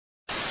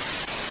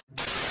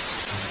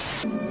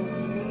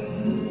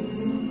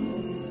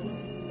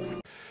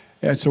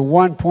It's a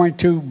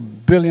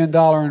 $1.2 billion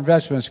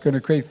investment. It's going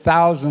to create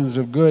thousands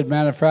of good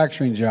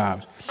manufacturing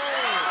jobs.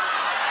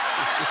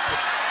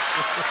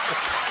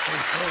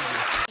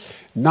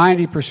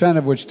 90%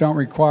 of which don't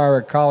require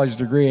a college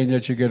degree, and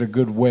yet you get a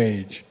good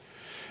wage.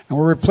 And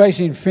we're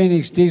replacing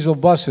Phoenix diesel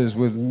buses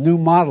with new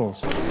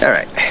models. All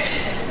right,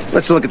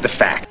 let's look at the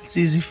facts. It's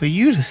easy for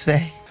you to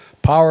say.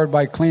 Powered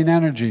by clean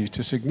energy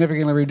to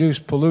significantly reduce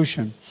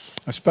pollution,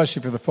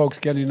 especially for the folks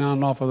getting on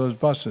and off of those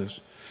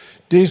buses.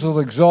 Diesel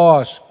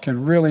exhaust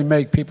can really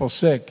make people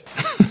sick.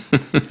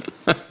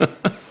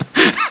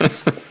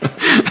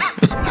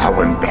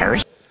 How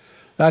embarrassing.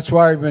 That's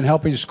why we've been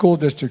helping school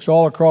districts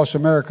all across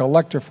America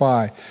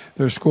electrify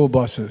their school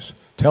buses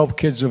to help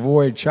kids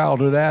avoid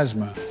childhood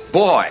asthma.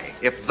 Boy,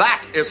 if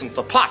that isn't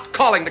the pot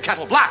calling the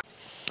kettle black.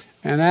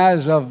 And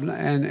as of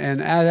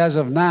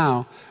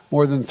now,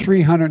 more than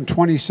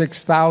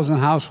 326,000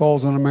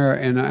 households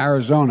in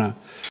Arizona.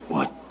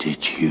 What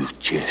did you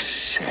just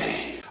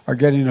say? Are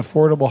getting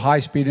affordable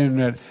high-speed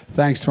internet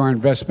thanks to our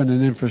investment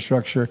in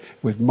infrastructure,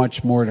 with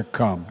much more to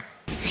come.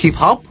 Hip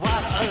hop?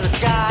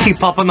 Hip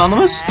hop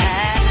Anonymous?